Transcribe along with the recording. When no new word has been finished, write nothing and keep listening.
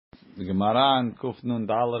The Gemara in Kuf Nun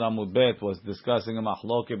Dalet Amud Bet was discussing a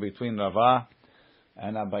machloke between Rava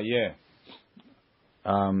and Abaye.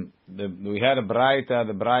 We had a Braita.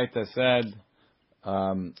 The Braita said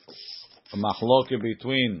a machloke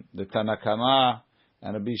between the Tanakama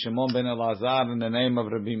and Rabbi Shimon ben Elazar in the name of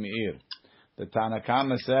Rabbi Meir. The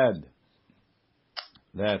Tanakama said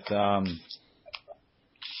that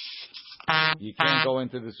you can't go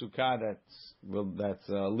into the sukkah that's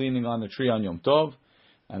leaning on the tree on Yom Tov.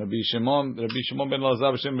 And Rabbi Shimon ben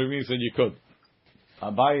Elazar said you could.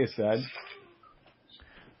 Abaye said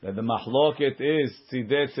that the mahloket is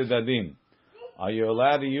tzidei tzedadim. Are you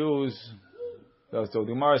allowed to use? So the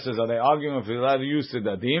Gemara says, are they arguing if you're allowed to use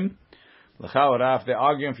tzedadim? L'chaorah, if they're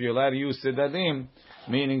arguing if you're allowed to use tzedadim,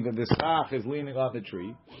 meaning that the skach is leaning on the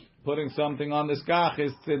tree, putting something on the skach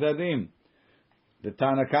is tzedadim. The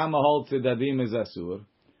Tanakama holds tzedadim is asur,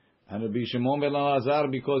 and Rabbi Shimon ben Elazar,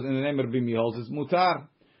 because in the name of Rabbi Meir holds it's mutar.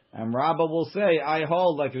 And Rabbah will say, I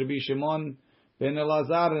hold like Rabbi Shimon ben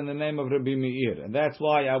Elazar in the name of Rabbi Meir. And that's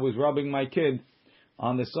why I was rubbing my kid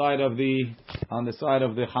on the side of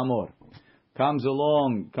the hamor. Comes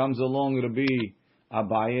along Rabbi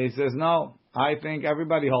Abaye, says, no, I think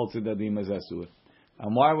everybody holds tzedadim as asur.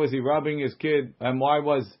 And why was he rubbing his kid? And why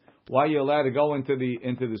are you allowed to go into the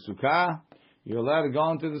sukkah? You're allowed to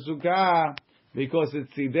go into the sukkah because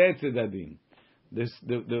it's tzidei tzedadim.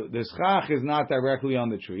 The schach is not directly on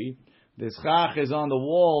the tree. The schach is on the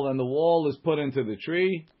wall, and the wall is put into the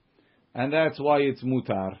tree, and that's why it's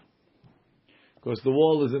mutar. Because the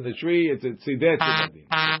wall is in the tree, it's tzidei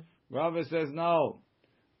tzedadim. Rava says no.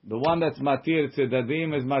 The one that's matir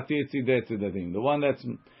tzedadim is matir tzidei tzedadim. The one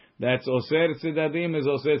that's oser tzedadim is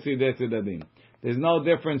oser tzidei tzedadim. There's no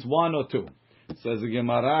difference, one or two. Says the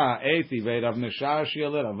Gemara, Eiti ve Rav Misharshi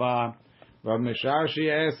ale Rava. Rav Misharshi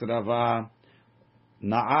es Rava.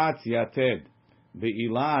 Na'at yated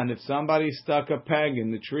be'ilan. If somebody stuck a peg in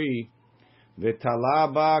the tree,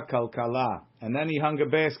 v'talaba kalkala, and then he hung a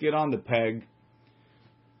basket on the peg,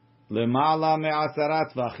 lemala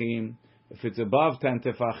me'asarat tefachim. If it's above 10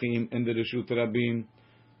 tefachim in the Reshut Rabim,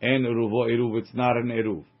 en eruvo eruv, it's not an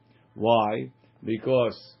eruv. Why?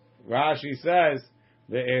 Because Rashi says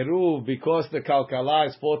the eruv, because the kalkala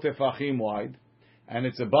is 4 tefachim wide, and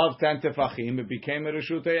it's above 10 tefachim, it became a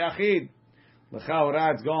Reshut Yachid.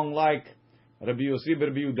 L'chaorah, it's going like Rabbi Yossi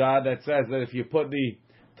Rabbi Yehuda that says that if you put the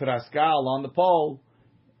traskal on the pole,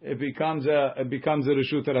 it becomes a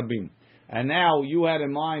Reshut Rabim. And now you had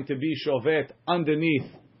in mind to be shovet underneath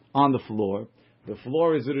on the floor. The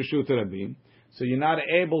floor is a Reshut Rabim, so you're not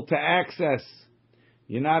able to access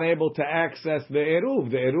the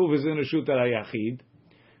eruv. The eruv is in Reshut Yachid,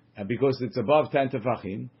 and because it's above 10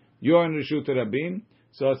 tefachim, you're in Reshut Rabim,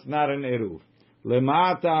 so it's not an eruv.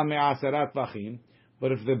 Lemata me'asarat tefachim,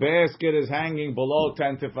 but if the basket is hanging below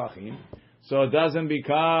 10 tefachim, so it doesn't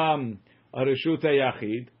become a Reshut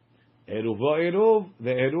Yachid. Eruvo eruv, the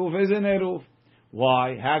eruv is an eruv.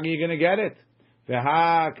 Why? How are you going to get it?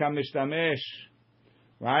 Veha kamishtamesh,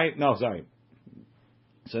 right? No, sorry.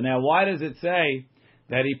 So now, why does it say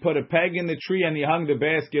that he put a peg in the tree and he hung the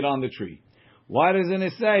basket on the tree? Why doesn't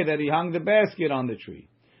it say that he hung the basket on the tree?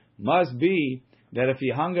 Must be that if he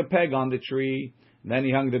hung a peg on the tree, then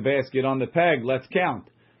he hung the basket on the peg. Let's count.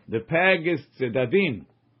 The peg is tzedadim.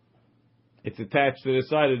 It's attached to the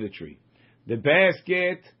side of the tree. The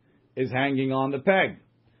basket is hanging on the peg.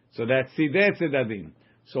 So that's sidei tzedadim.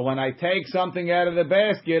 So when I take something out of the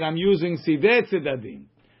basket, I'm using sidei tzedadim.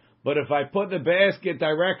 But if I put the basket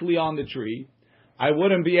directly on the tree, I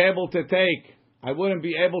wouldn't be able to take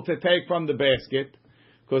from the basket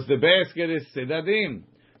because the basket is tzedadim.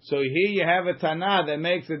 So here you have a Tana that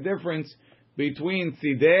makes a difference between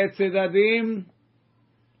tzidei tzedadim,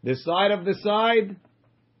 the side of the side,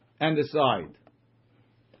 and the side.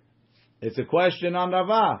 It's a question on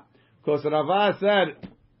Rava, because Rava said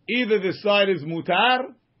either the side is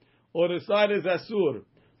mutar or the side is asur.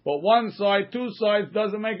 But one side, two sides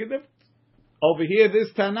doesn't make a difference. Over here,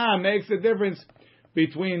 this Tana makes a difference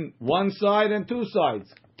between one side and two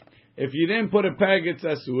sides. If you didn't put a peg, it's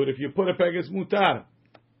asur. If you put a peg, it's mutar.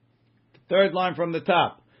 Third line from the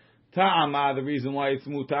top. Ta'ama, the reason why it's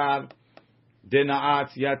mutar,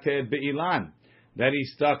 dina'at yated be'ilan. That he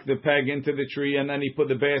stuck the peg into the tree and then he put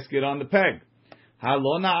the basket on the peg.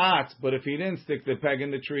 Halo na'at, but if he didn't stick the peg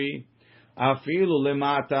in the tree, afilu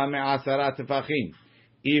lemata me'asarat tefachim.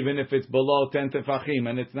 Even if it's below 10 tefachim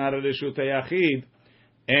and it's not a Reshut Yachid,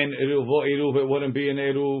 and eruv, it wouldn't be an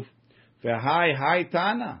eruv. V'hai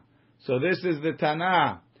tana. So this is the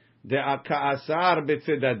Tana. The ka'asar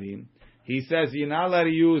b'tzedadim. He says you're not allowed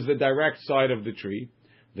to use the direct side of the tree.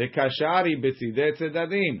 The kashari b'tzidei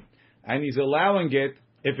tzedadim, and he's allowing it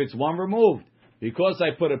if it's one removed. Because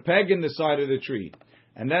I put a peg in the side of the tree,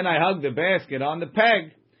 and then I hug the basket on the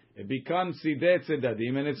peg, it becomes sideh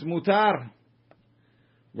tzedadim, and it's mutar.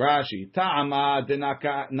 Rashi, ta'ama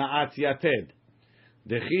dena'atz yated.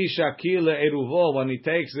 Dechi shakil eruvo, when he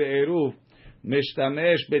takes the eruv,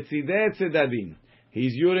 mishtamesh betzideh tzedadim.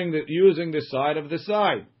 He's using the side of the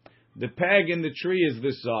side. The peg in the tree is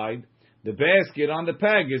the side. The basket on the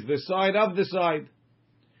peg is the side of the side.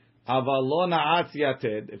 Aval lo na'atz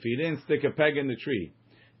yated, if he didn't stick a peg in the tree,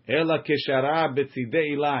 ela keshara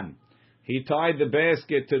betzideh ilan, he tied the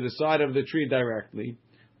basket to the side of the tree directly,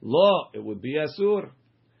 lo, it would be asur.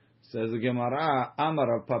 Says the Gemara,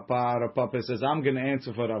 Amar Rav Papa, Rav Papa says, I'm going to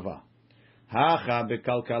answer for Rava. Hacha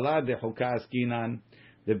bekalkala dechuka askinan,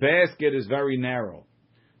 the basket is very narrow.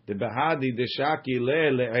 The behadi deshaki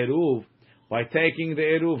le'eruv, by taking the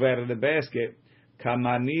eruv out of the basket,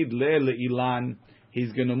 kamanid le'ilan,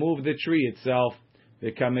 he's going to move the tree itself.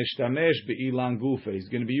 The kamishtamesh be'ilan gufa, he's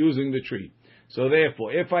going to be using the tree. So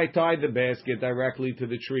therefore, if I tie the basket directly to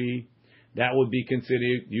the tree, that would be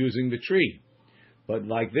considered using the tree. But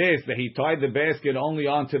like this, that he tied the basket only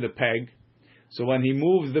onto the peg, so when he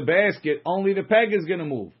moves the basket, only the peg is going to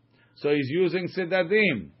move. So he's using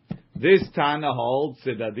sidadim. This Tana holds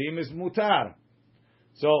sidadim is mutar.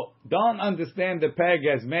 So don't understand the peg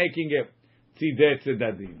as making it tzideh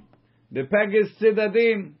sidadim. The peg is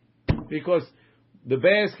sidadim because the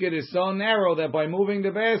basket is so narrow that by moving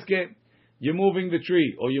the basket, you're moving the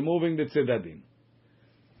tree or you're moving the tzedadim.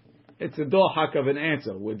 It's a dohak of an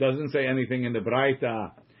answer. It doesn't say anything in the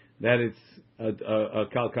Braita that it's a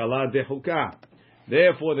kalkala dehukah.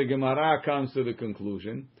 Therefore, the Gemara comes to the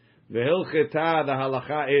conclusion: v'hilcheta, the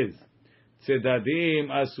halacha is tzedadim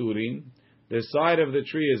asurim. The side of the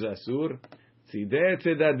tree is asur. Tzideh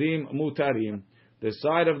tzedadim mutarim. The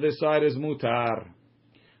side of the side is mutar.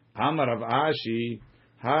 Amar of Ashi,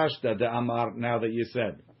 hashta de amar. Now that you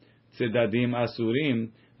said tzedadim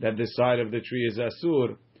asurim, that the side of the tree is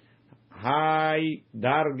asur. Hai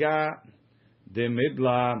darga de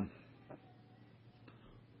midla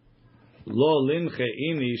lo linche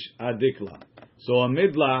inish adikla. So a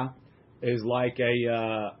midla is like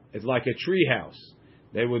a tree house.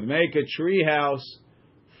 They would make a tree house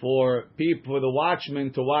for people, for the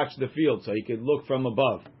watchman to watch the field, so he could look from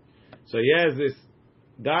above. So he has this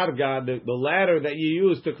darga, the ladder that you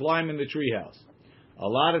use to climb in the tree house. A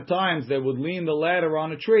lot of times they would lean the ladder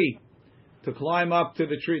on a tree to climb up to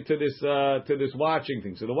the tree, to this watching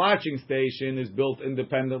thing. So the watching station is built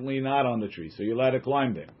independently, not on the tree. So you let it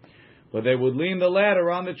climb there. But they would lean the ladder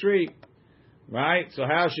on the tree. Right? So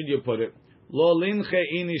how should you put it? Lo linche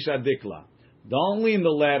inish adikla. Don't lean the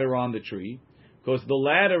ladder on the tree, because the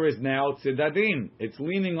ladder is now tzedadim. It's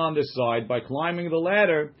leaning on the side. By climbing the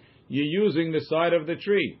ladder, you're using the side of the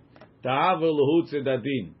tree. Ta'avu lahu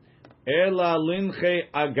tzedadim. Ela linche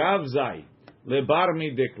agavzai lebar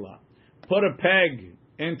midikla. Put a peg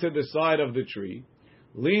into the side of the tree.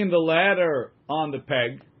 Lean the ladder on the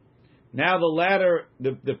peg. Now the ladder,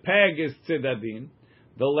 the peg is tzedadim.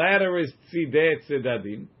 The ladder is tzideh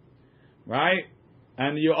tzedadim. Right?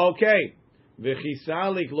 And you're okay.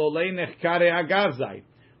 V'chisalik lo leinech kare agavzai.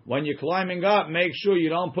 When you're climbing up, make sure you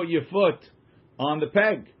don't put your foot on the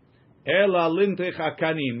peg. Ela lintich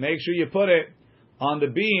hakanim. Make sure you put it on the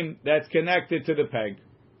beam that's connected to the peg,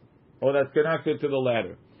 or that's connected to the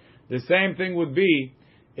ladder. The same thing would be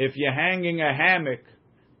if you're hanging a hammock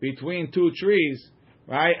between two trees,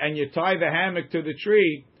 right? And you tie the hammock to the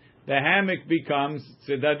tree, the hammock becomes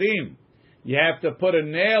tzedadim. You have to put a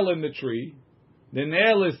nail in the tree. The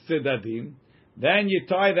nail is tzedadim. Then you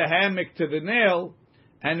tie the hammock to the nail,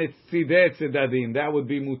 and it's tzideh tzedadim. That would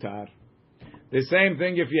be mutar. The same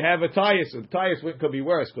thing if you have a tire swing. The tire swing could be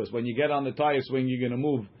worse, because when you get on the tire swing, you're going to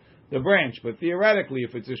move the branch. But theoretically,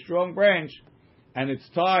 if it's a strong branch, and it's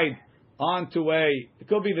tied onto it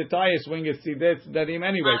could be the tire swing is tzideh tzedadim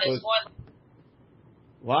anyway.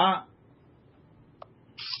 What?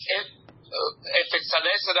 If it's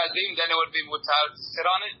tzideh tzedadim, then it would be mutar to sit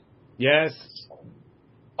on it? Yes.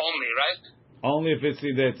 Only, right? Only if it's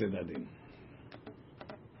tzideh tzedadim.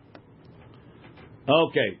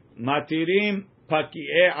 Okay. Matirim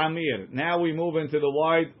paki'e amir. Now we move into the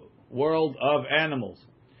wide world of animals.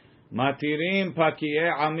 Matirim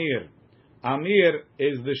paki'e amir. Amir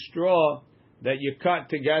is the straw that you cut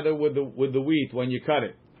together with the wheat when you cut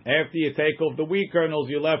it. After you take off the wheat kernels,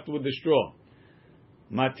 you're left with the straw.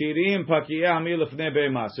 Matirim paki'e amir lefnei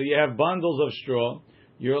be'ema. So you have bundles of straw.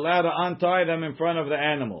 You're allowed to untie them in front of the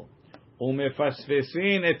animal.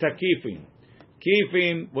 Umefasfesin et hakifim.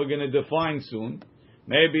 Kifim, we're going to define soon.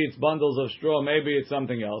 Maybe it's bundles of straw. Maybe it's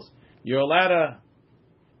something else. You're allowed to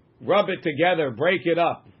rub it together, break it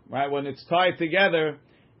up, right? When it's tied together,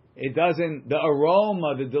 it doesn't, the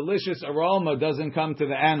aroma, the delicious aroma doesn't come to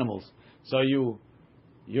the animals. So you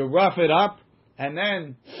rough it up, and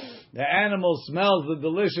then the animal smells the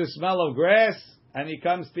delicious smell of grass, and he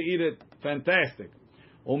comes to eat it. Fantastic.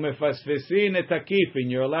 Umefasfesin etakifin.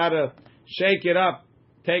 You're allowed to shake it up,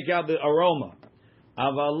 take out the aroma.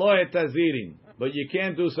 Avalo etazirim. But you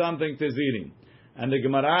can't do something to zirim. And the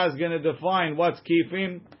Gemara is going to define what's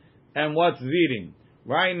kifim and what's zirim.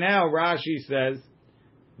 Right now, Rashi says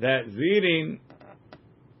that zirim,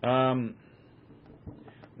 the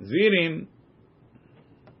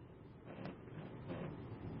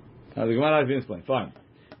Gemara has been explained. Fine.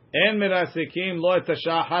 En mirasikim lo et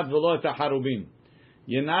shahat v'lo et harubim.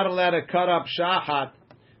 You're not allowed to cut up shahat.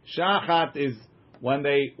 Shahat is when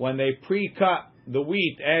they pre-cut the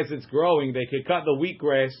wheat as it's growing. They can cut the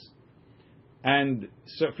wheatgrass and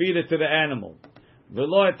feed it to the animal.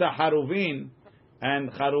 V'lo et haruvin,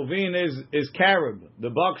 and charuvin is carob, the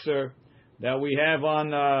boxer that we have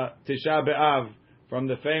on Tisha B'Av from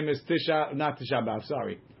the famous Tu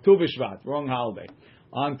B'Shvat, wrong holiday.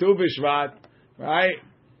 On Tu B'Shvat, right?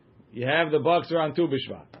 You have the boxer on Tu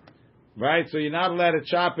B'Shvat, right? So you're not allowed to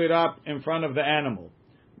chop it up in front of the animal.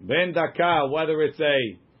 Ben daka, whether it's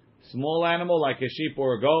a small animal like a sheep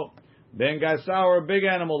or a goat, ben gasa, or a big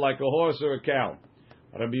animal like a horse or a cow.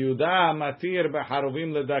 Rabbi Yehuda matir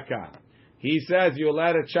b'haruvim ledaka. He says you're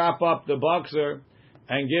allowed to chop up the boxer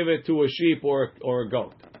and give it to a sheep or a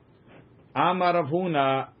goat. Amar Rav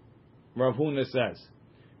Huna says,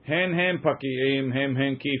 hen paki'im,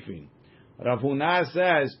 hen kifin. Rav Huna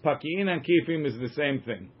says paki'in and kifim is the same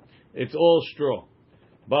thing. It's all straw.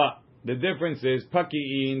 But the difference is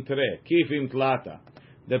paki'in tere, kifim tlata.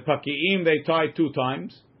 The paki'im they tie 2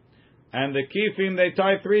 times, and the kifim they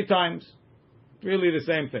tie 3 times. Really the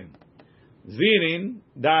same thing. Zirin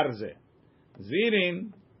darze.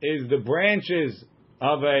 Zirin is the branches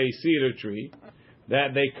of a cedar tree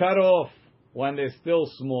that they cut off when they're still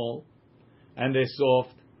small and they're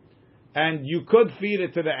soft. And you could feed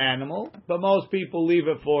it to the animal, but most people leave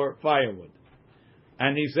it for firewood.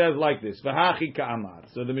 And he says like this, V'hachi ka'amar.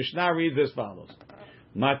 So the Mishnah reads as follows.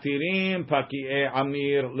 Matirim paki'e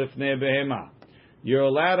amir lifnei behema. You're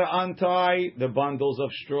allowed to untie the bundles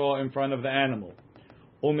of straw in front of the animal.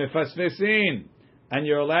 Umefasfesin. And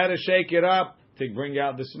you're allowed to shake it up to bring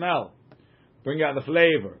out the smell, bring out the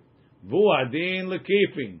flavor. Vu'adin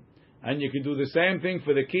lekifin. And you can do the same thing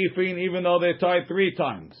for the kifin, even though they're tied 3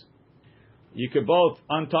 times. You could both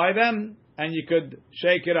untie them, and you could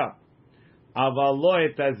shake it up. Aval lo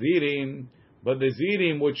et azirim, but the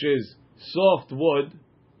zirim, which is soft wood,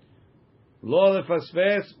 lo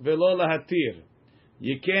lefasfes velo lahatir.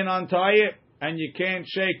 You can't untie it, and you can't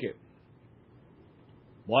shake it.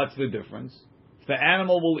 What's the difference? If the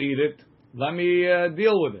animal will eat it, let me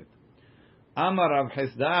deal with it. Amar Rav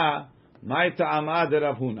Hisda, Maita Amad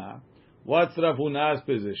Rav Huna. What's Rav Huna's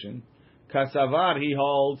position? Kasavar, he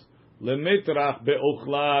holds, Lemitrach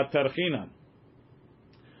be'uchla tarchinan.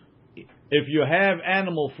 If you have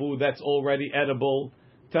animal food that's already edible,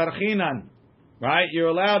 tarchinan, right? You're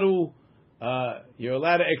allowed to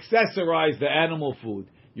accessorize the animal food.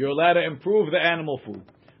 You're allowed to improve the animal food.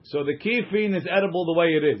 So the kifin is edible the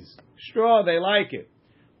way it is. Straw, they like it.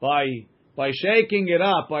 By shaking it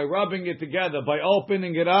up, by rubbing it together, by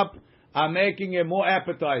opening it up, I'm making it more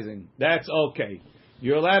appetizing. That's okay.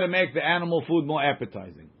 You're allowed to make the animal food more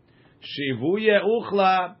appetizing. Shivuye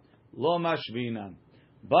uchla lo mashvinan.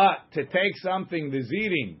 But to take something, the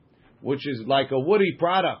zirim, which is like a woody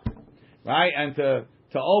product, right, and to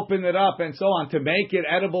open it up and so on, to make it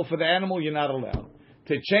edible for the animal, you're not allowed.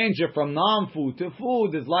 To change it from non-food to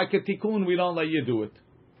food is like a tikkun, we don't let you do it.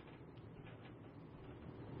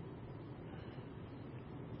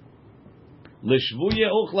 Lishvuye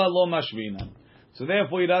uchla lo mashvinan. So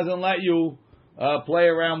therefore he doesn't let you play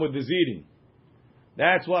around with the zirim.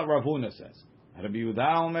 That's what Rav Huna says. Rabbi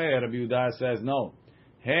Yehuda says no.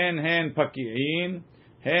 Hen paki'in,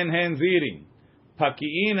 hen zirim.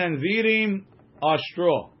 Paki'in and zirim are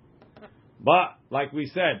straw. But, like we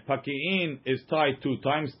said, paki'in is tied 2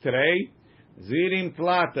 times today. Zirim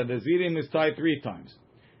plata, the zirim is tied 3 times.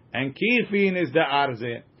 And kifin is the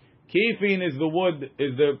arze. Kifin is the wood,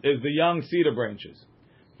 is the young cedar branches.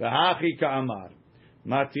 V'hachi ka'amar.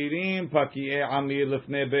 Matirim paki'e amir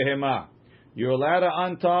lefnei behema. You're allowed to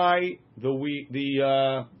untie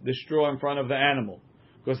the straw in front of the animal,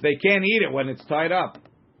 because they can't eat it when it's tied up.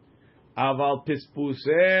 Aval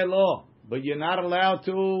pispuse lo, but you're not allowed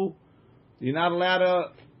to. You're not allowed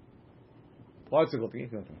to. What's it called?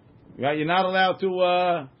 You're not allowed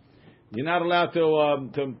to. You're not allowed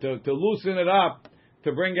to loosen it up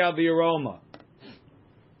to bring out the aroma.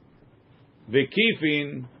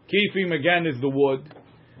 V'kifin, kifim again is the wood.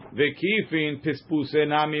 V'kifin pispuse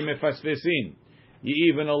nami mefasfesin.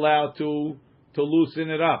 You even allowed to loosen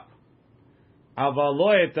it up.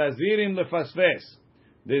 Avaloy tazirim lefasfes.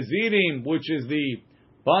 The zirim, which is the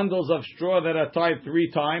bundles of straw that are tied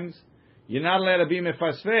 3 times, you're not allowed to be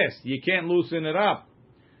mefasfes. You can't loosen it up.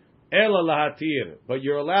 Ela lahatir, but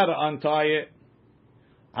you're allowed to untie it.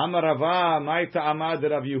 Amarava maita amad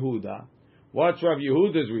Rav Yehuda. What's Rav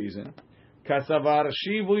Yehuda's reason? Kasavar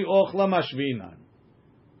shivui ochla mashvinan.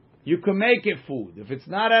 You can make it food. If it's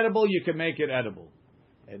not edible, you can make it edible.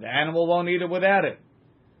 And the animal won't eat it without it.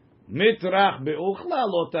 Mitrach beuchla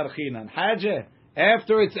lo tarchinan. Haja,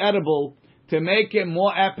 after it's edible, to make it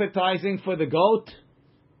more appetizing for the goat.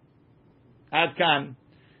 Adkan.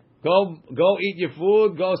 Go eat your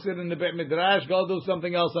food, go sit in the Beit Midrash, go do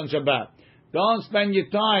something else on Shabbat. Don't spend your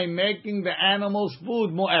time making the animal's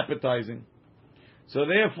food more appetizing. So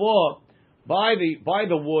therefore, buy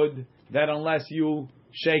the wood that unless you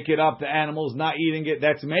shake it up, the animal's not eating it,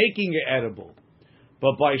 that's making it edible.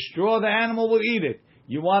 But by straw, the animal will eat it.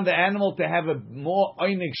 You want the animal to have a more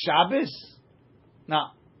Einig Shabbos?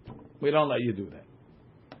 No, we don't let you do that.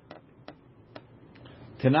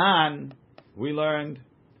 Tanan, we learned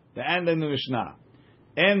the end of the Mishnah.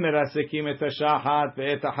 En merasekim et hashahat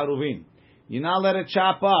ve'et haruvim. You're not let it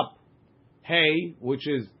chop up hay, which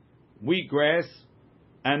is wheatgrass,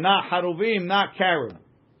 and not haruvim, not carob.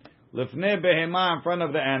 Lifnei behema, in front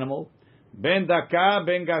of the animal. Ben daka,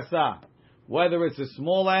 ben gasa. Whether it's a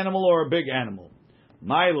small animal or a big animal.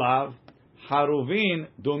 My love, haruvin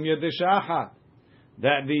dumya deshahat.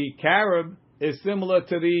 That the carob is similar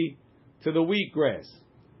to the wheatgrass.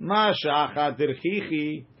 Ma shachat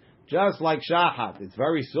dirchichi, just like shachat. It's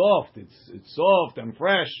very soft. It's soft and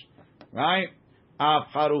fresh, right? Af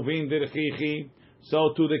haruvin dirchichi.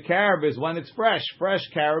 So to the carob is when it's fresh. Fresh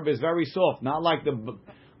carob is very soft, not like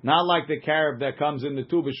the carob that comes in the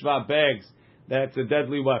Tu B'Shvat bags. That's a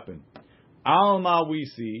deadly weapon. Alma, we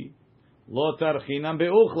see lo tarchinam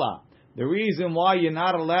beuchla. The reason why you're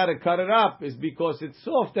not allowed to cut it up is because it's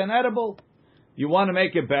soft and edible. You want to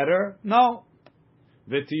make it better? No.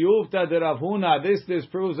 V'tiyuvta de Rav Huna. This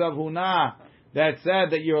disproves Rav Huna that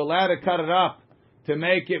said that you're allowed to cut it up to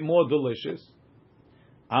make it more delicious.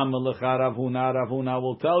 Amalecha Rav Huna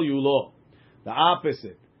will tell you, lo, the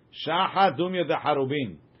opposite. Shahat dumya de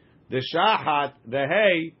harubim. The shahat, the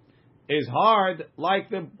hay, is hard like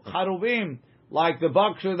the harubim, like the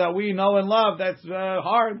baksha that we know and love. That's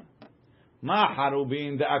hard. Ma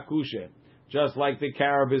harubim de akushe. Just like the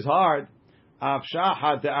carob is hard. Av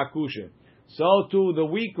shahat de akushe. So too the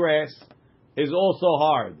wheatgrass is also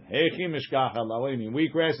hard. Hechi mishkacha la. What do you mean?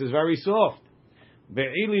 Wheatgrass is very soft.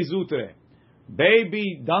 Ve'ili zutre.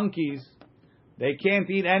 Baby donkeys, they can't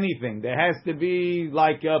eat anything. There has to be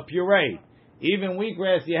like a puree. Even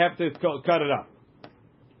wheatgrass, you have to cut it up.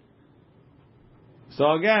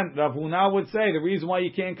 So again, Rav Huna would say the reason why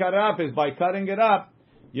you can't cut it up is by cutting it up,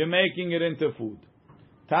 you're making it into food.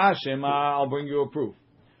 Tashema, I'll bring you a proof.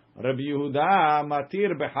 Rabbi Yehuda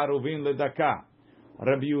matir beharuvin ledaka.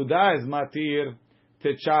 Rabbi Yehuda is matir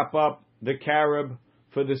to chop up the carob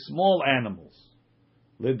for the small animals.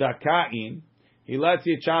 Ledakain, he lets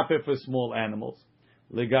you chop it for small animals.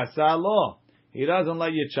 Legasa lo, he doesn't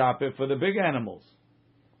let you chop it for the big animals.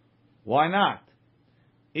 Why not?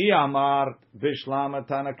 Iyamar bishlama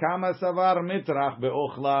tanakama savar mitrach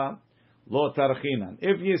beochla lo tarchinan.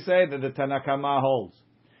 If you say that the Tanakama holds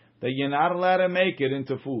that you're not allowed to make it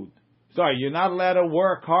into food. Sorry, you're not allowed to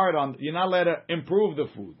work hard on, you're not allowed to improve the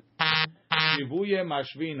food. Shivuye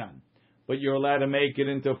mashvinan. But you're allowed to make it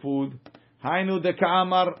into food. Hainu de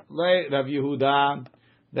Ka'amar le Rav Yehuda.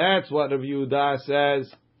 That's what Rav Yehuda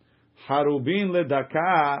says. Harubin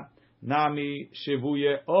ledaka nami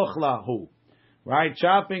shivuye ochlahu. Right?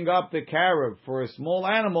 Chopping up the carob for a small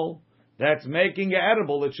animal, that's making it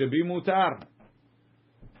edible. It should be mutar.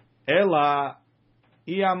 Ela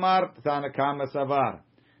iyamar tanakama savar.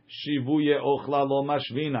 Shivuye ochla lo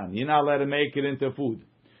mashvinan. You're not allowed to make it into food.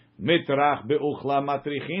 Mitrach beuchla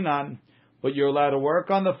matrichinan. But you're allowed to work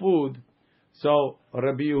on the food. So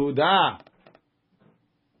Rabbi Yehuda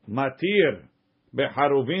matir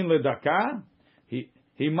beharuvin ledaka.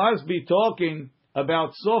 He must be talking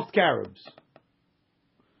about soft carobs.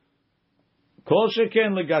 Kol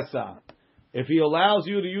sheken legasa. If he allows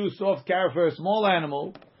you to use soft carob for a small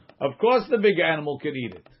animal, of course the big animal could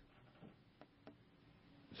eat it.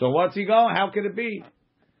 So what's he going? How could it be?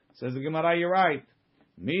 Says the Gemara, you're right.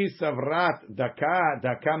 Mi savrat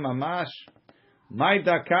daka mamash. My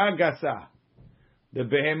daka gasa. The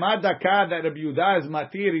behemah daka that Rabbi Yehuda is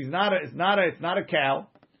matir, it's not a cow.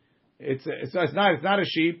 It's not a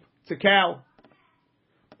sheep. It's a cow.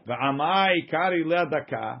 V'amai kari le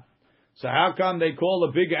daka. So how come they call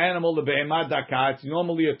a big animal the behemah daka? It's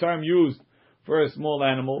normally a term used for a small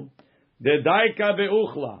animal. The daika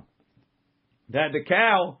be'uchla. That the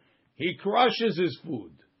cow, he crushes his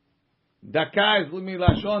food. Daka is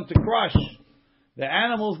milashon, to crush. The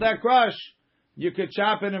animals that crush, you could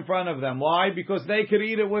chop it in front of them. Why? Because they could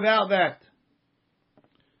eat it without that.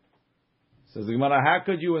 Says the Gemara, how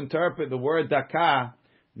could you interpret the word daka,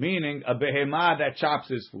 meaning a behemah that chops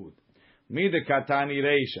his food? Mida katani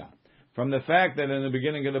reisha. From the fact that in the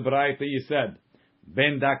beginning of the Baraita you said,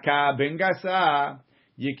 ben daka, ben gasa,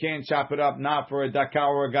 you can't chop it up not for a daka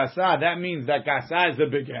or a gasa. That means that gasa is a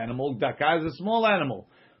big animal, daka is a small animal.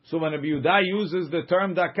 So when Rabbi Yehuda uses the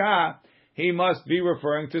term daka, he must be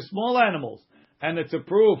referring to small animals. And it's a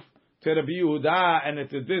proof to Rabbi Yehuda, and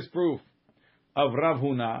it's a disproof of Rav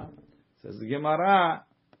Huna. Says the Gemara,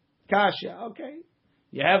 kasha, okay.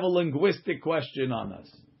 You have a linguistic question on us.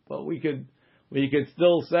 But we could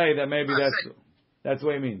still say that maybe that's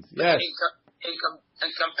what it means. Yes.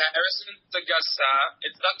 In comparison to gasa,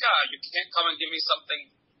 it's daka. You can't come and give me something.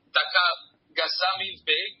 Daka, gasa means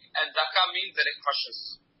big, and daka means that it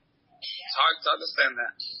crushes. It's hard to understand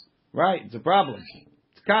that. Right, it's a problem.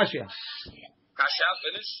 It's kasha. Kasha,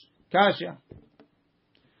 finish. Kasha.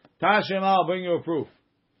 Tashema, I'll bring you a proof.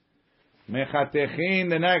 Mechatechin,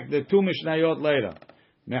 the two Mishnayot later.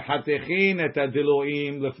 Mechatechin et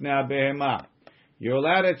adiluim lefnei behema. You're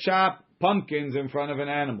allowed to chop pumpkins in front of an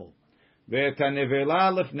animal. Ve'et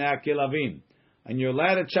hanevela lefnei kilavim. And you're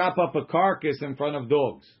allowed to chop up a carcass in front of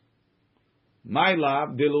dogs. My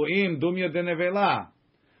love, diluim dumya de nevela.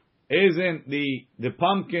 Isn't the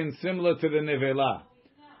pumpkin similar to the nevela?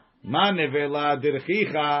 Ma nevela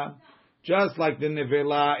dirchicha, just like the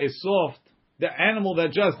nevela is soft. The animal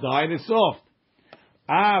that just died is soft.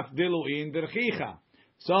 Af diluin dirchicha.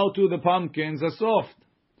 So too the pumpkins are soft.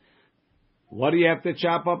 What do you have to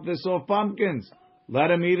chop up the soft pumpkins? Let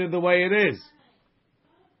them eat it the way it is.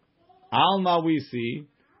 Alma we see,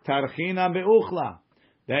 tarchina be'uchla.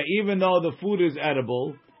 That even though the food is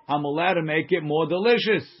edible, I'm allowed to make it more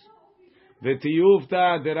delicious.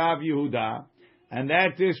 V'tiyufta derav Yehuda. And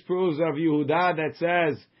that disproves of Yehuda that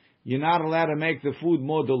says you're not allowed to make the food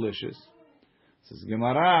more delicious. Says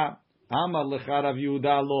Gemara, Amar lecharav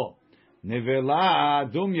Yehuda lo.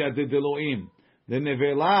 Nevela dumya de deloim. The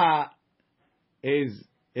nevela is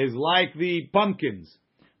like the pumpkins.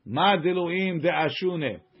 Ma deloim de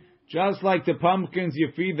ashune. Just like the pumpkins you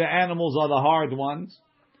feed the animals are the hard ones,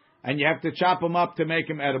 and you have to chop them up to make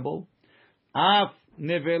them edible. Af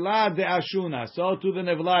nevela de ashuna. So too the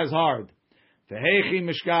nevela is hard. Vehechi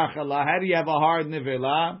mishkachala. How do you have a hard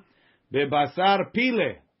nevela? Bebasar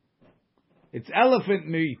pile. It's elephant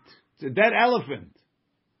meat. It's a dead elephant.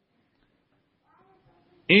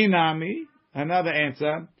 Inami. Another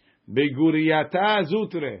answer. Beguriyata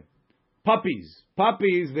zutre. Puppies.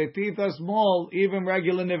 Puppies, their teeth are small. Even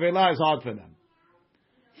regular nevela is hard for them.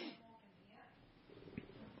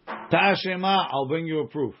 Tashema, I'll bring you a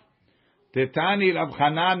proof. Tetani Rav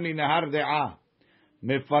Chanan min Nahar De'ah.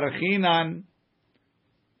 Mefarchinan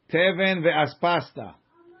teven ve'aspasta.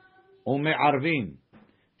 Ume'arvin.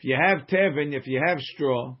 If you have teven, if you have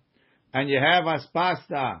straw, and you have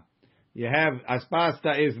aspasta,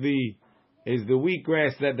 aspasta is the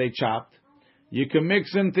wheatgrass that they chopped. You can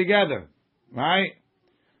mix them together, right?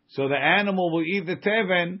 So the animal will eat the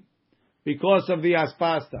teven because of the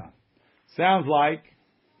aspasta. Sounds like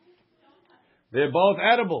they're both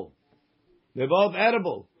edible. They're both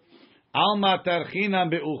edible. Alma tarchina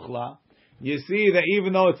be'uchla. You see that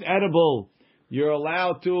even though it's edible, you're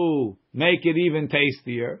allowed to make it even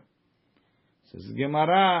tastier. Says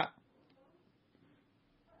Gemara,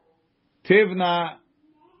 Tivna,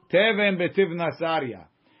 teven betivna sarya.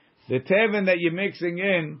 The teven that you're mixing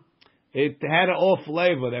in, it had an off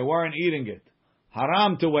flavor. They weren't eating it.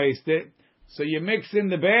 Haram to waste it. So you mix in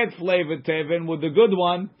the bad flavored teven with the good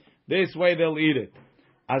one. This way they'll eat it.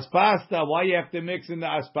 Aspasta, why you have to mix in the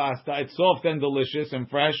aspasta? It's soft and delicious and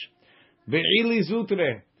fresh. Ve'ili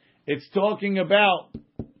zutre. It's talking about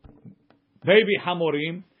baby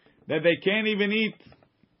hamorim that they can't even eat.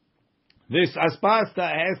 This aspasta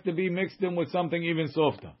has to be mixed in with something even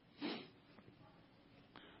softer.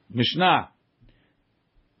 Mishnah.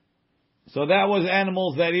 So that was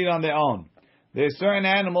animals that eat on their own. There's certain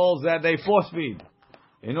animals that they force feed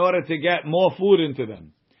in order to get more food into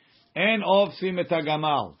them. And of simeta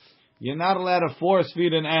gamal. You're not allowed to force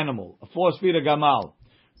feed an animal, force feed a gamal.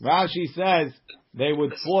 Rashi says they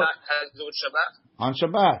would force on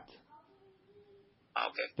Shabbat.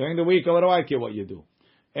 Okay. During the week, what do I care what you do?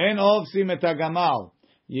 En ofsim et hagamal.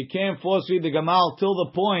 You can't force feed the gamal till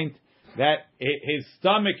the point that his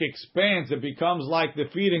stomach expands. It becomes like the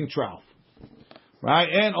feeding trough. Right?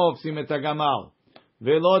 En ofsim et hagamal.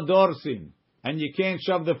 Velo dorsim. And you can't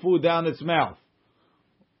shove the food down its mouth.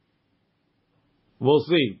 We'll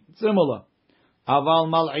see. Similar. Aval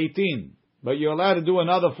mal'itin. But you're allowed to do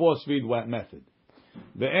another force feed method.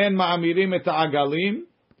 Ve'en ma'amirim et ha'agalim.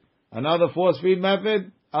 Another force feed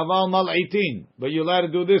method. Aval mal'itin. But you're allowed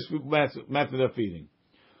to do this method of feeding.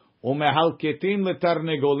 Umehalketin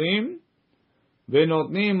letarnegolim.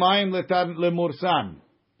 Ve'notnim ma'im lemursan.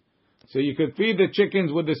 So you could feed the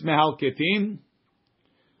chickens with this mehalketin.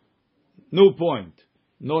 New point.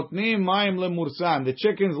 Notnim ma'im lemursan. The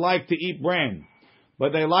chickens like to eat bran,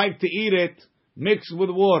 but they like to eat it mixed with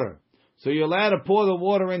water. So you're allowed to pour the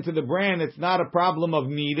water into the bran. It's not a problem of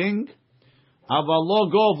kneading. Avalo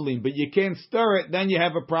govlin, but you can't stir it. Then you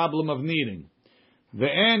have a problem of kneading.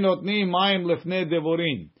 Ve'en notnim ma'im lefnei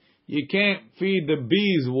devorin. You can't feed the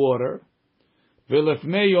bees water.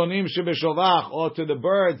 Ve'lefnei yonim shebeshovach, or to the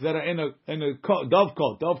birds that are in a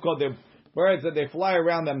dovecote. Dovecote, they're birds that they fly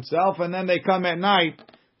around themselves, and then they come at night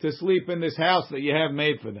to sleep in this house that you have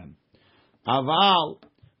made for them. Aval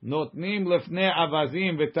notnim lefnei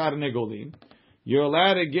avazim v'tarnegolim. You're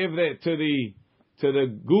allowed to give it to the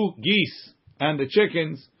geese and the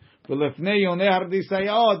chickens. V'lefnei yonei hardisai.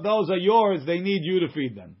 Oh, those are yours. They need you to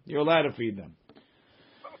feed them. You're allowed to feed them.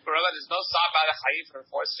 There's no tsar ba'alei hayim for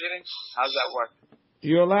force feeding. How does that work?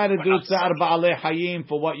 You're allowed to do tsar ba'alei hayim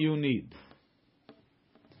for what you need.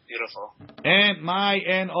 Beautiful. And my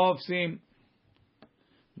and ofsim.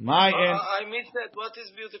 I missed that. What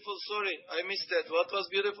is beautiful? Sorry, I missed that. What was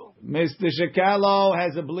beautiful? Mr. Shekalo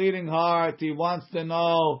has a bleeding heart. He wants to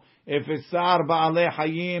know if it's tsar ba'alei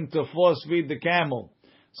hayim to force feed the camel.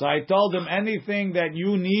 So I told him anything that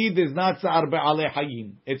you need is not tsar ba'alei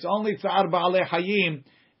hayim. It's only tsar ba'alei hayim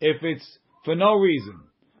if it's for no reason.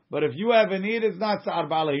 But if you have a need, it's not tsar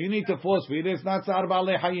ba'alei. You need to force feed it. It's not tsar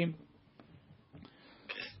ba'alei hayim.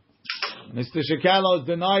 Mr. Shekalos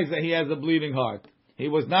denies that he has a bleeding heart. He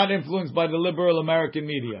was not influenced by the liberal American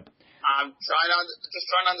media. I'm just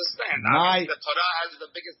trying to understand. The Torah has the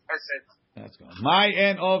biggest message. That's good. My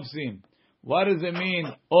en ovsim. What does it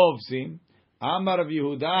mean, ovsim? Amar of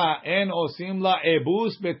Yehuda, en osim la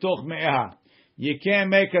ebus betoch me'eha. You can't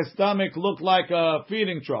make a stomach look like a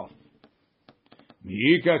feeding trough.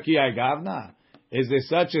 Mi'ika ki agavna. Is there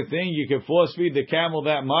such a thing? You can force feed the camel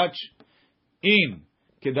that much? In.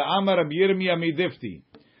 Keda amar Rabbi Yirmiyah midifti.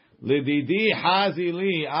 Lididi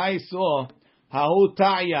hazili. I saw hahu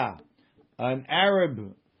ta'ya. An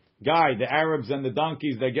Arab guy, the Arabs and the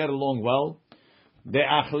donkeys, they get along well. The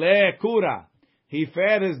achle kura. He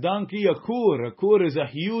fed his donkey a kur. A kur is a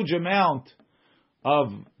huge amount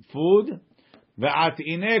of food.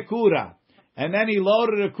 Ve'atine kura. And then he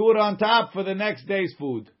loaded a kur on top for the next day's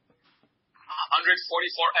food. 144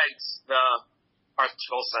 eggs, the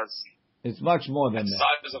article says. It's much more than that.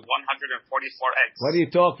 Size of 144 eggs. What are you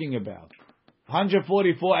talking about?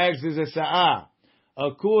 144 eggs is a sa'ah.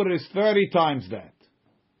 A kur is 30 times that.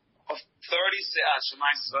 Of 30 sa'ah,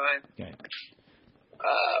 Okay.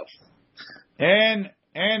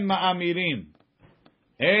 En ma'amirim.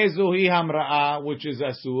 Ezuhi hamra'a, which is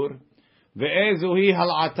asur. Ve'ezuhi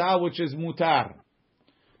hal'ata, which is mutar.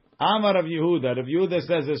 Amar of Yehuda. Rav Yehuda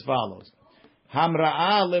says as follows.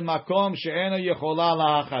 Hamra'a lemakom she'ena yechola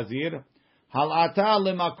laha chazir. Hal'ata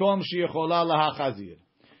lemakom she'yechola laha chazir.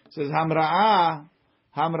 Says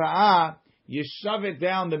hamra'a, you shove it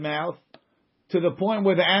down the mouth to the point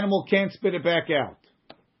where the animal can't spit it back out.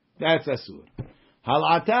 That's asur.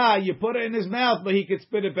 Hal'ata, you put it in his mouth, but he could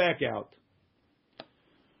spit it back out.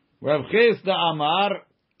 Rav Chisda Amar,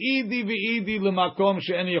 Idi v'idi l'makom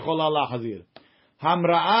she'en yechola lachazir.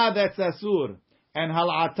 Hamra'a, that's asur. And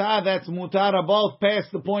hal'ata, that's mutara, both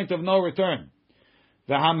past the point of no return.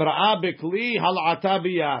 The hamra'a bikli, hal'ata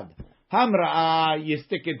biyad. Hamra'a, you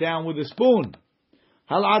stick it down with a spoon.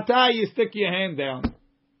 Hal'ata, you stick your hand down.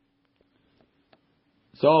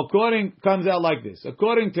 So comes out like this.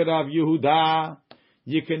 According to Rav Yehuda,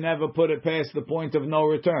 you can never put it past the point of no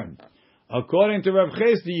return. According to Rav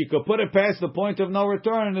Chisda, you can put it past the point of no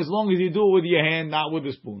return as long as you do it with your hand, not with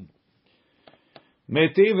a spoon.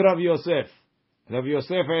 Metiv Rav Yosef. Rav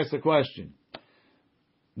Yosef asked a question.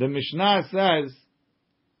 The Mishnah says,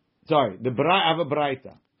 I have a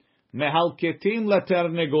braita. Mehalketim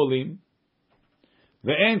laternegolim,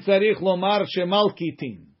 ve'en tzarich lomar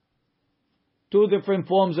shemalkitin. Two different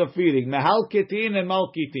forms of feeding. Mehalketin and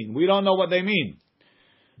malkitin. We don't know what they mean.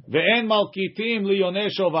 Ve'en malkitim liyoneh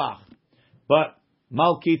shovach. But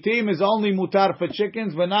Malkitim is only mutar for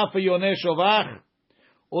chickens, but not for yoneh shovach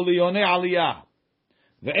or yoneh aliyah.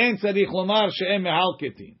 Ve'en tzarich lomar she'em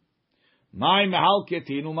mehalketin. My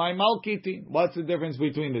mehalketin or my malkitin. What's the difference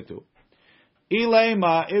between the two?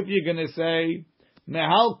 Ilema, if you're going to say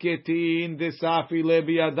mehalketin desafi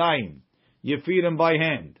lebiyadayim, you feed them by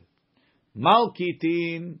hand.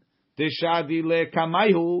 Malkitin deshadi le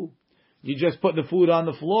kamayhu, you just put the food on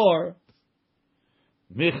the floor.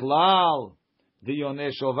 Michlal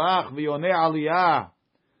v'yoneh shovach v'yoneh aliyah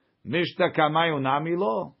mishta kamayhu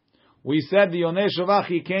namilo. We said the yoneh shovach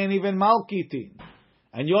he can't even malkitin,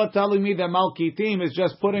 and you're telling me that malkitin is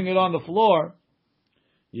just putting it on the floor.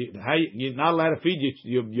 You're not allowed to feed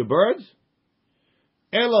your birds?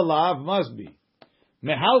 Elalav must be.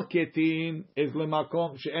 Mehalketin is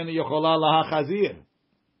lemakom she'en yochola laha chazir.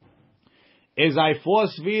 Is I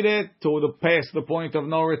force feed it to past the point of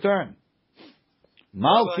no return.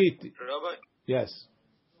 Malketin. Rabbi, Yes.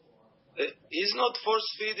 is not force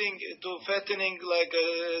feeding to fattening like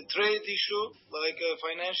a trade issue, like a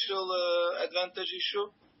financial advantage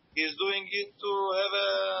issue. He's doing it to have a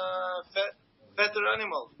fatter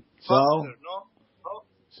animal. So? Faster, no?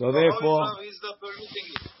 So therefore, how is the permitting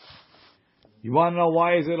it? you want to know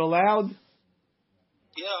why is it allowed?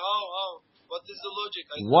 Yeah, how? What is the logic?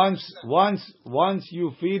 I don't understand. Once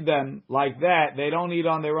you feed them like that, they don't eat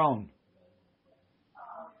on their own.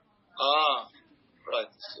 Right.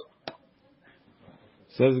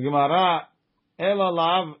 Says Gemara,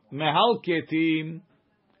 Elalav mehalketim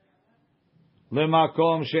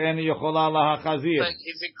lemakom she'en yochola laha chazir. Like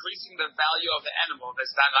he's increasing the value of the animal.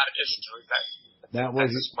 That's not an issue. That was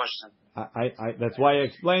his question. that's why I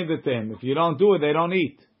explained it to him. If you don't do it, they don't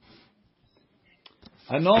eat.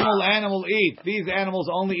 A normal animal eats. These animals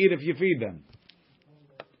only eat if you feed them.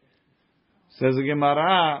 Says the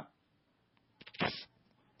Gemara.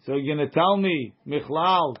 So you're going to tell me,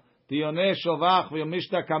 Michlal, Diyoneh Shovach,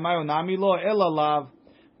 V'yomishta Kamayo Namilo, Elalav,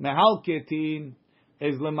 Mehalketin,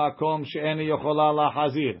 is Lemakom She'eni Yochola La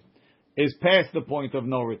Hazir, is past the point of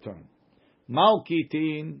no return.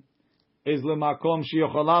 Malkitin is Lemakom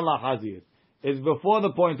She'yochola La Hazir, is before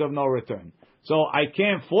the point of no return. So I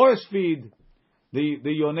can't force feed the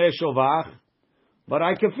Yoneh Shovach, but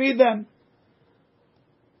I can feed them.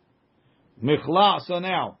 Michlal, so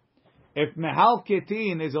now, if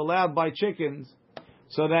mehalketin is allowed by chickens,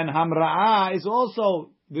 so then hamra'ah is also,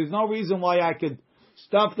 there's no reason why I could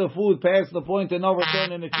stuff the food past the point of no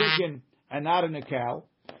return in a chicken and not in a cow.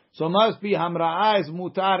 So must be hamra'ah is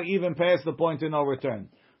mutar even past the point of no return.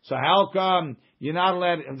 So how come you're not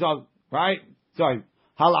allowed, right? Sorry,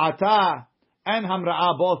 hal'atah and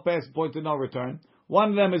hamra'ah both past the point of no return. One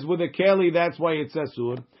of them is with a keli, that's why it's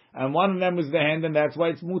asur, and one of them is the hand, and that's why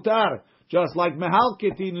it's mutar. Just like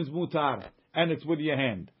mehalketin is mutar, and it's with your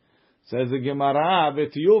hand. Says the Gemara,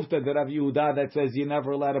 v'tiyufta the Rav Yehuda that says you're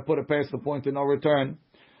never allowed to put it past the point of no return.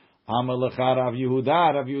 Amar lecha Rav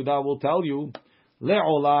Yehuda will tell you,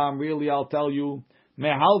 le'olam, really I'll tell you,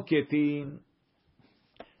 mehalketin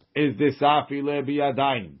is the safi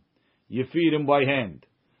lebiyadayim. You feed him by hand.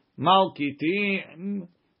 Malkitin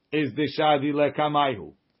is the shadi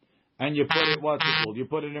lekamayhu. And you put it, what's it called? You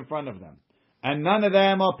put it in front of them. And none of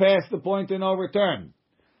them are past the point of no return.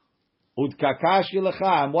 Udkakashi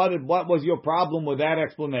lecha. And what was your problem with that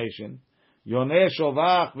explanation? Yoneh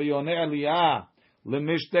shovach v'yoneh aliyah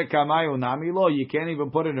lemishte kamayu namilo. You can't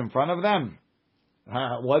even put it in front of them.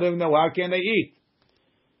 How can they eat?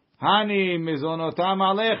 Hani mizonotam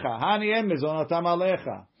alecha. Hani em mizonotam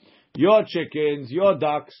alecha. Your chickens, your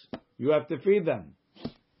ducks, you have to feed them.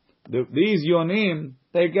 These yonim,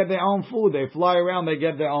 they get their own food. They fly around, they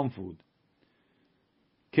get their own food.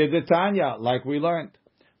 Kedetanya, like we learned,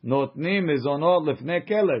 notnim mizonot lefnei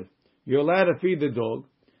kelev. You're allowed to feed the dog.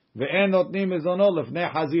 Ve'en notnim mizonot lefnei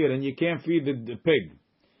hazir, and you can't feed the pig.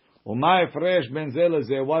 Umay fresh ben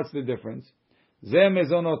zelazeh. What's the difference? Ze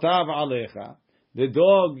mizonotav alecha. The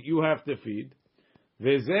dog you have to feed.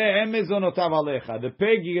 Ve'zeh em mizonotav alecha. The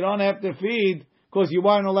pig you don't have to feed because you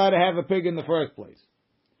weren't allowed to have a pig in the first place.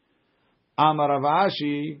 Amar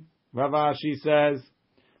Ravashi says,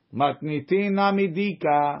 Matnitin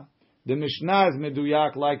namidika. The Mishnah is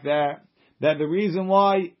meduyak like that. That the reason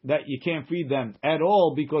why that you can't feed them at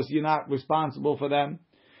all because you're not responsible for them.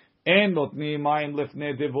 And notni mayim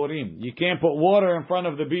lifnei devorim. You can't put water in front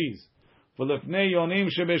of the bees. For lifnei yonim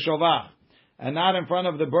shebeshovach. And not in front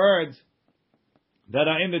of the birds that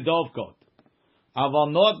are in the dovecote. Aval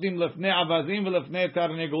notnim lifnei avazim v'lifnei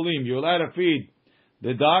tarnegulim. You're allowed to feed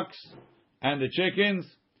the ducks and the chickens.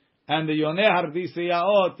 And the yoneh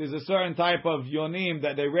hardisiyaot is a certain type of yonim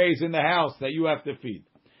that they raise in the house that you have to feed.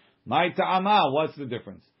 My ta'ama, what's the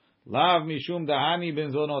difference? Lav mishum dahani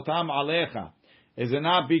benzonotam alecha. Is it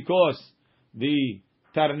not because the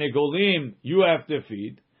tarnegolim you have to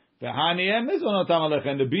feed? V'hani em benzonotam alecha,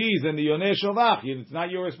 and the bees and the yoneh shovach, it's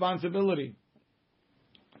not your responsibility.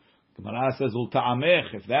 Gemara says,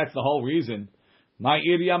 "Ulta'amech." If that's the whole reason,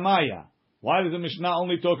 ma'ir yamaya. Why does the Mishnah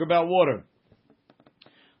only talk about water?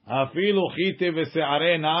 Afilu chite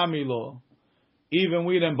v'se'arei na'amilo. Even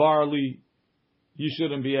wheat and barley, you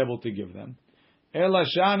shouldn't be able to give them.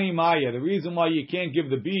 Elashani maya. The reason why you can't give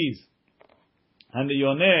the bees and the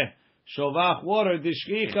yoneh shovach water,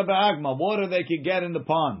 dishchicha ba'agma, water they could get in the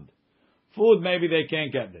pond. Food maybe they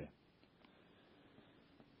can't get there.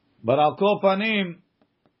 But al kol panim,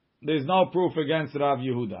 there's no proof against Rav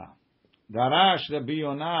Yehuda. Darash Rabbi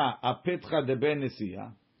Yonah apitcha de ben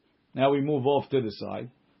Nesiya. Now we move off to the side.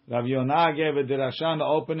 Rav Yonah gave a derasha on the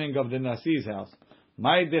opening of the Nasi's house.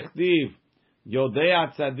 Mai dichtiv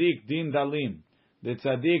yodea tzadik din dalim. The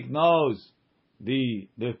tzaddik knows the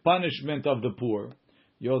punishment of the poor.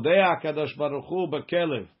 Yodea kadosh baruch hu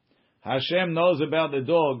b'kelev. Hashem knows about the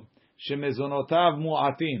dog. Shemezonotav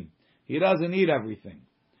mu'atim. He doesn't eat everything.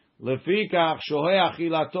 Lefikach shohei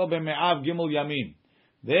achilato b'me'av gimel yamim.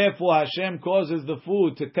 Therefore, Hashem causes the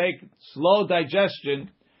food to take slow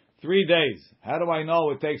digestion 3 days. How do I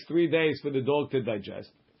know it takes 3 days for the dog to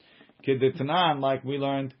digest? Kedetnan, like we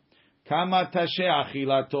learned, kama tashe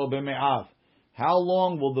achilato b'me'av. How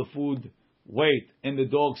long will the food wait in the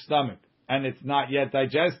dog's stomach? And it's not yet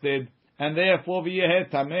digested, and therefore v'yeh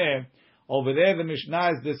tameh. Over there, the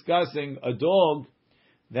Mishnah is discussing a dog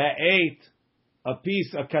that ate a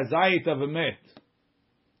kazait of a met,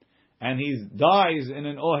 and he dies in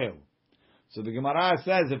an ohel. So the Gemara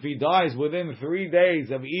says if he dies within 3 days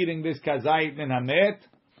of eating this kazait in hamet,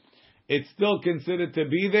 it's still considered to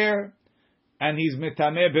be there, and he's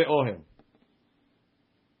metameh be'ohel.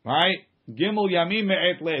 Right? Gimel yamim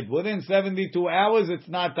me'et led. Within 72 hours, it's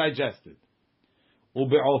not digested.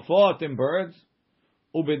 Ube'ofot in birds,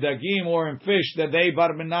 ubedagim or in fish that they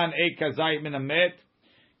barminan ate kazait min hamet,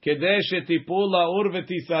 kedesh etipul la'ur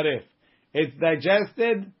v'tisaref. It's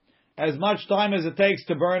digested as much time as it takes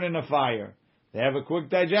to burn in a fire. They have a quick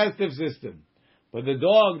digestive system. But the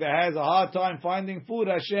dog that has a hard time finding food,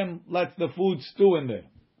 Hashem lets the food stew in there.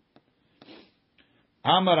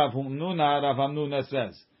 Amar Rav Hamnuna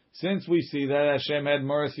says, since we see that Hashem had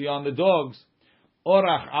mercy on the dogs,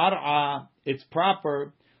 orach ar'a, it's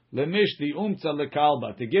proper, lemishti umtza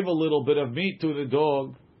lekalba, to give a little bit of meat to the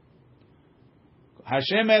dog.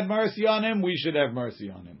 Hashem had mercy on him, we should have mercy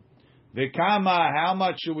on him. V'kama, how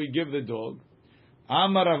much should we give the dog?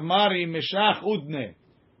 Amar Rav Mari meshach udne,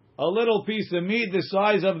 a little piece of meat the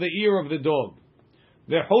size of the ear of the dog.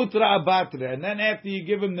 V'chutra abatre, and then after you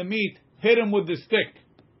give him the meat, hit him with the stick.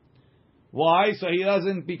 Why? So he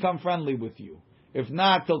doesn't become friendly with you. If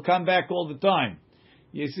not, he'll come back all the time.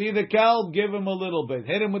 You see the kalb, give him a little bit.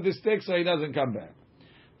 Hit him with the stick so he doesn't come back.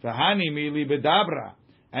 V'hani mili bedabra,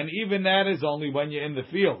 and even that is only when you're in the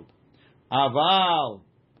field. Aval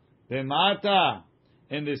b'mata,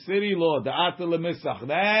 in the city law, da'ata lemisach,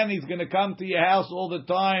 then he's going to come to your house all the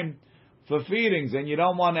time for feedings, and you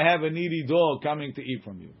don't want to have a needy dog coming to eat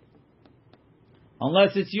from you.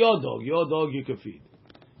 Unless it's your dog you can feed.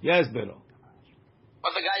 Yes, Bero.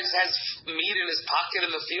 But the guy just has meat in his pocket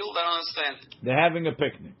in the field? I don't understand. They're having a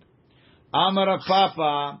picnic. Amar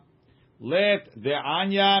Papa, let the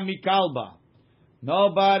anya mikalba.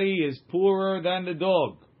 Nobody is poorer than the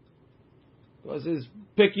dog, because he's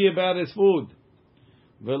picky about his food.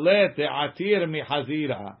 Velet the atir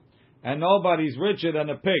mihazira, and nobody's richer than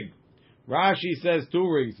a pig. Rashi says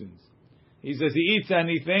 2 reasons. He says he eats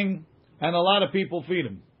anything, and a lot of people feed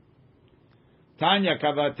him. Tanya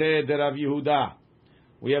kavate de Rav Yehuda.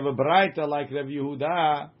 We have a braita like Rav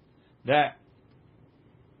Yehuda that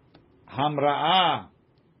hamra'a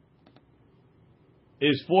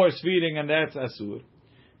is force feeding, and that's asur.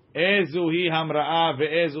 Ezuhi hamra'a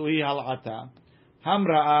ve'ezuhi hal'ata.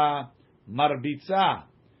 Hamra'a marbitza.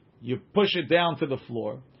 You push it down to the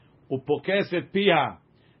floor. Upokeset piha,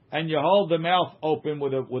 and you hold the mouth open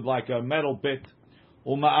with like a metal bit.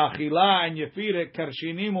 Uma'achila, and you feed it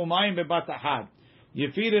karshinim umayim bebatahad. You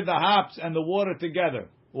feed it the hops and the water together.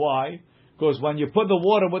 Why? Because when you put the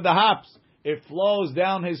water with the hops, it flows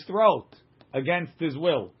down his throat against his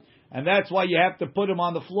will. And that's why you have to put him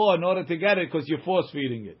on the floor in order to get it, because you're force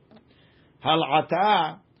feeding it.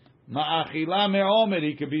 Hal'ata ma'achila me'omed,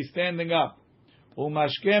 he could be standing up.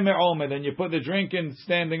 Umashke me'omed, and you put the drink in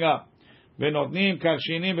standing up. V'notnim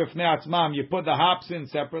karshinim b'fnei atzmam, you put the hops in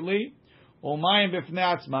separately. Umayim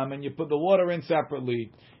b'fnei atzmam, and you put the water in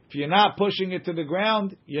separately. If you're not pushing it to the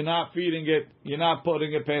ground, you're not feeding it, you're not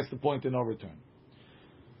putting it past the point of no return.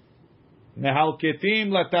 Mehalketim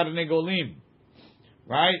latarnegolim.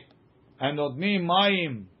 Right? And notnim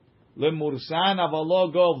mayim lemursan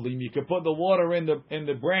avalo govlim. You can put the water in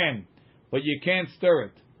the bran, but you can't stir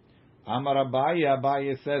it. Amar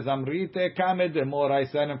Abaye says, Amrite kamed demor, I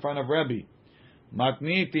said in front of Rebbe.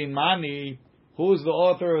 Matnitin mani, who's the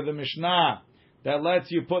author of the Mishnah that lets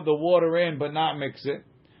you put the water in but not mix it?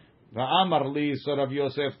 Amar li, so Rabbi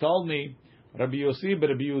Yosef told me, Rabbi Yossi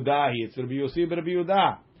b'Rabbi Yudahi, it's Rabbi Yossi b'Rabbi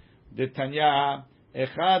Yudah. The Tanya,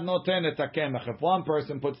 echad noten et hakemach. If one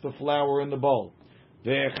person puts the flour in the bowl,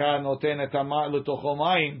 ve'echad noten et hamar l'tocho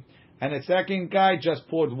mayim, and the second guy just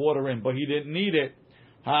poured water in, but he didn't need it,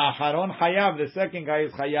 Haron Hayav, the second guy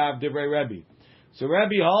is Hayav Divrei Rebbe. So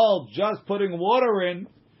Rebbe holds just putting water in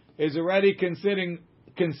is already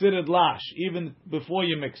considered lash, even before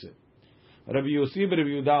you mix it. Rabbi Yossi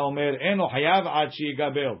b'Rabbi Yudah Omer, Eno Hayav ad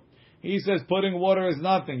she'yigabel. He says putting water is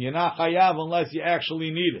nothing. You're not Hayav unless you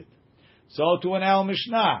actually need it. So to an Al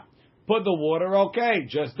Mishnah, put the water, okay,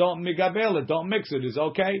 just don't migabel it, don't mix it, is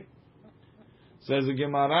okay. Says the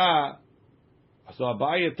Gemara, so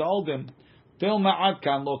Abaye told him, Til ma'at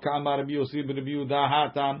kan lo kama Rabbi Yossi b'Rabbi Yudah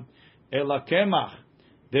hatam ela kemach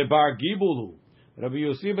de bar gibulu. Rabbi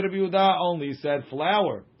Yossi b'Rabbi Yudah only said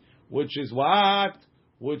flour, which is what?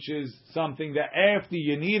 Which is something that after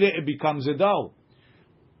you need it, it becomes a dough.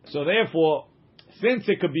 So therefore, since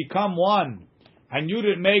it could become one, and you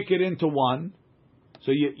didn't make it into one,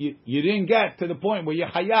 so you didn't get to the point where you're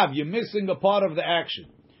hayav, you're missing a part of the action.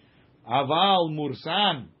 Aval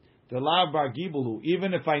mursan de la bar gibulu.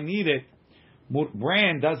 Even if I need it,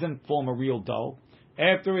 bran doesn't form a real dough.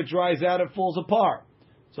 After it dries out, it falls apart.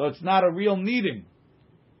 So it's not a real kneading.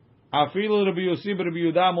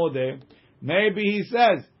 Maybe he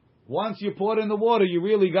says, once you pour it in the water, you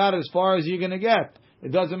really got as far as you're going to get.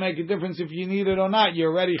 It doesn't make a difference if you need it or not.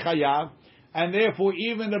 You're already chayav. And therefore,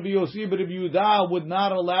 even Rabbi Yossi b'Rabbi Yudah would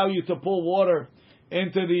not allow you to pour water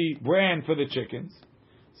into the bran for the chickens.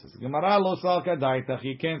 Says Gemara lo sal kadaitach.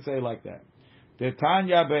 You can't say like that. The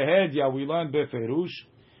Tanya behedya, we learned beferush,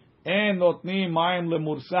 and notni mayim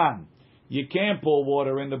lemursan. You can't pour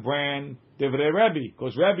water in the bran, divrei Rebbe,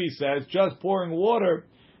 because Rebbe says just pouring water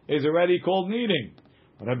is already called kneading.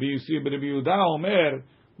 Rabbi Yossi b'Rabbi Yudah omer,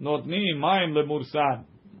 notni mayim lemursan.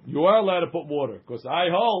 You are allowed to put water, because I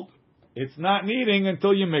hold it's not kneading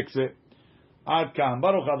until you mix it. Ad kan,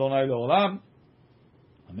 Baruch Adonai le'olam.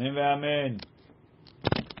 Amen ve'amen.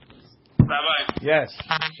 Rabbi. Yes.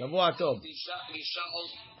 Shavua tov.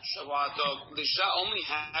 Lisha only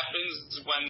happens when